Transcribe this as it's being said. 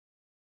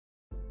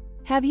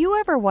Have you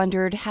ever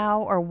wondered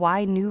how or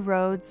why new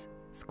roads,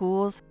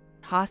 schools,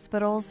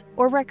 hospitals,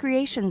 or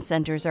recreation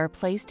centers are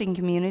placed in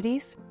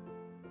communities?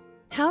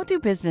 How do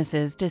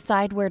businesses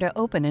decide where to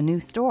open a new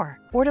store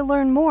or to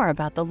learn more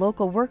about the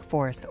local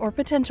workforce or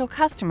potential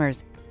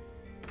customers?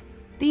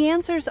 The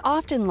answers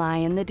often lie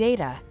in the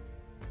data.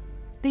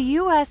 The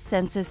U.S.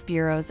 Census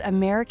Bureau's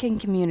American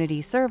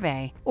Community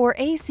Survey, or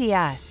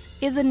ACS,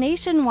 is a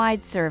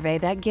nationwide survey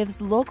that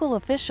gives local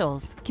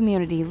officials,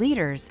 community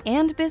leaders,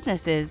 and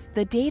businesses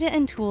the data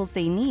and tools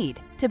they need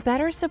to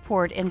better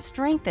support and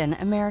strengthen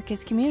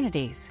America's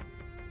communities.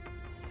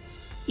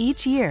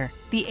 Each year,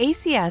 the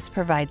ACS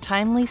provides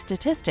timely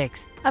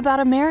statistics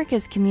about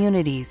America's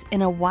communities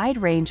in a wide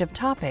range of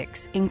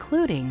topics,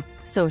 including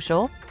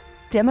social,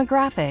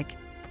 demographic,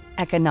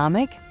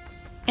 economic,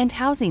 and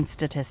housing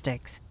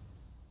statistics.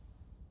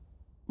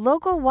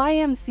 Local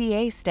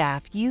YMCA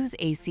staff use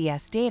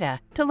ACS data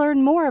to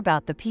learn more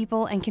about the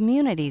people and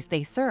communities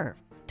they serve,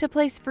 to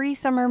place free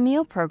summer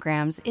meal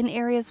programs in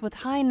areas with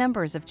high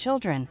numbers of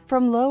children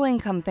from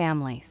low-income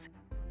families,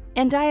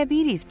 and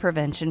diabetes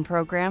prevention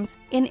programs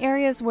in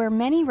areas where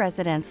many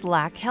residents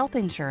lack health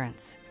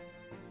insurance.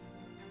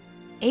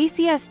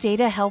 ACS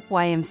data help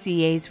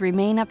YMCAs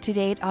remain up to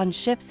date on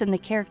shifts in the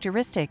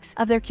characteristics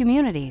of their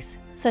communities,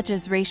 such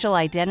as racial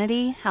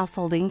identity,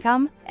 household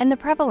income, and the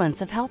prevalence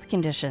of health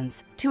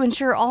conditions, to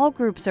ensure all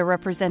groups are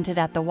represented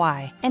at the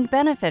Y and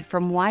benefit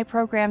from Y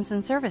programs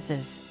and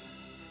services.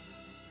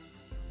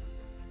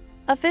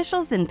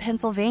 Officials in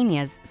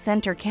Pennsylvania's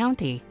Centre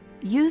County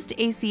used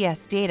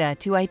ACS data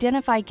to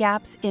identify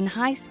gaps in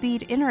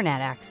high-speed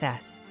internet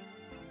access.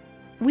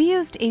 We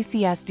used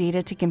ACS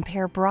data to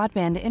compare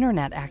broadband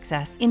internet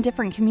access in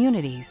different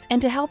communities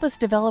and to help us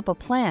develop a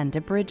plan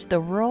to bridge the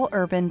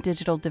rural-urban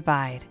digital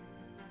divide.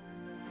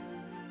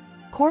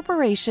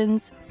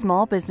 Corporations,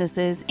 small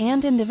businesses,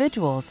 and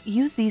individuals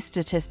use these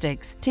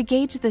statistics to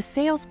gauge the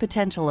sales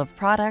potential of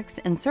products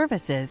and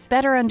services,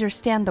 better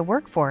understand the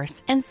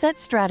workforce, and set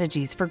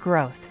strategies for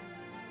growth.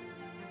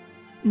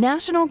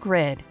 National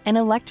Grid, an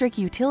electric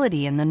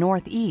utility in the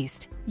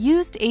Northeast,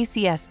 used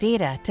ACS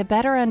data to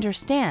better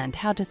understand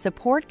how to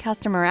support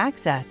customer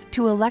access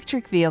to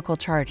electric vehicle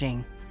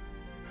charging.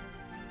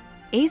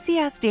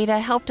 ACS data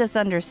helped us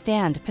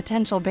understand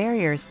potential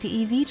barriers to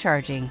EV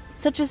charging,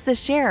 such as the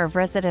share of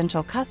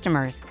residential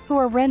customers who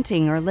are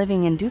renting or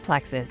living in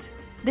duplexes.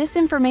 This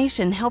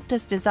information helped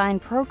us design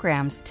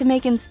programs to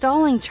make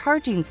installing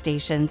charging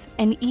stations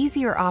an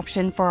easier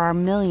option for our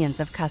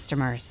millions of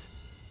customers.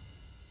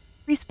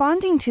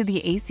 Responding to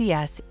the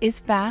ACS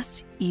is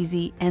fast,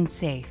 easy, and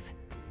safe,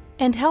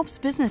 and helps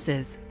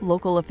businesses,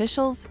 local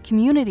officials,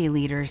 community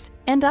leaders,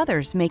 and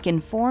others make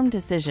informed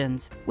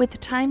decisions with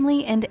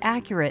timely and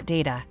accurate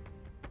data.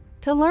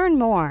 To learn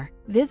more,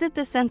 visit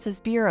the Census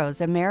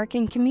Bureau's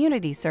American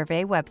Community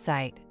Survey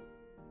website.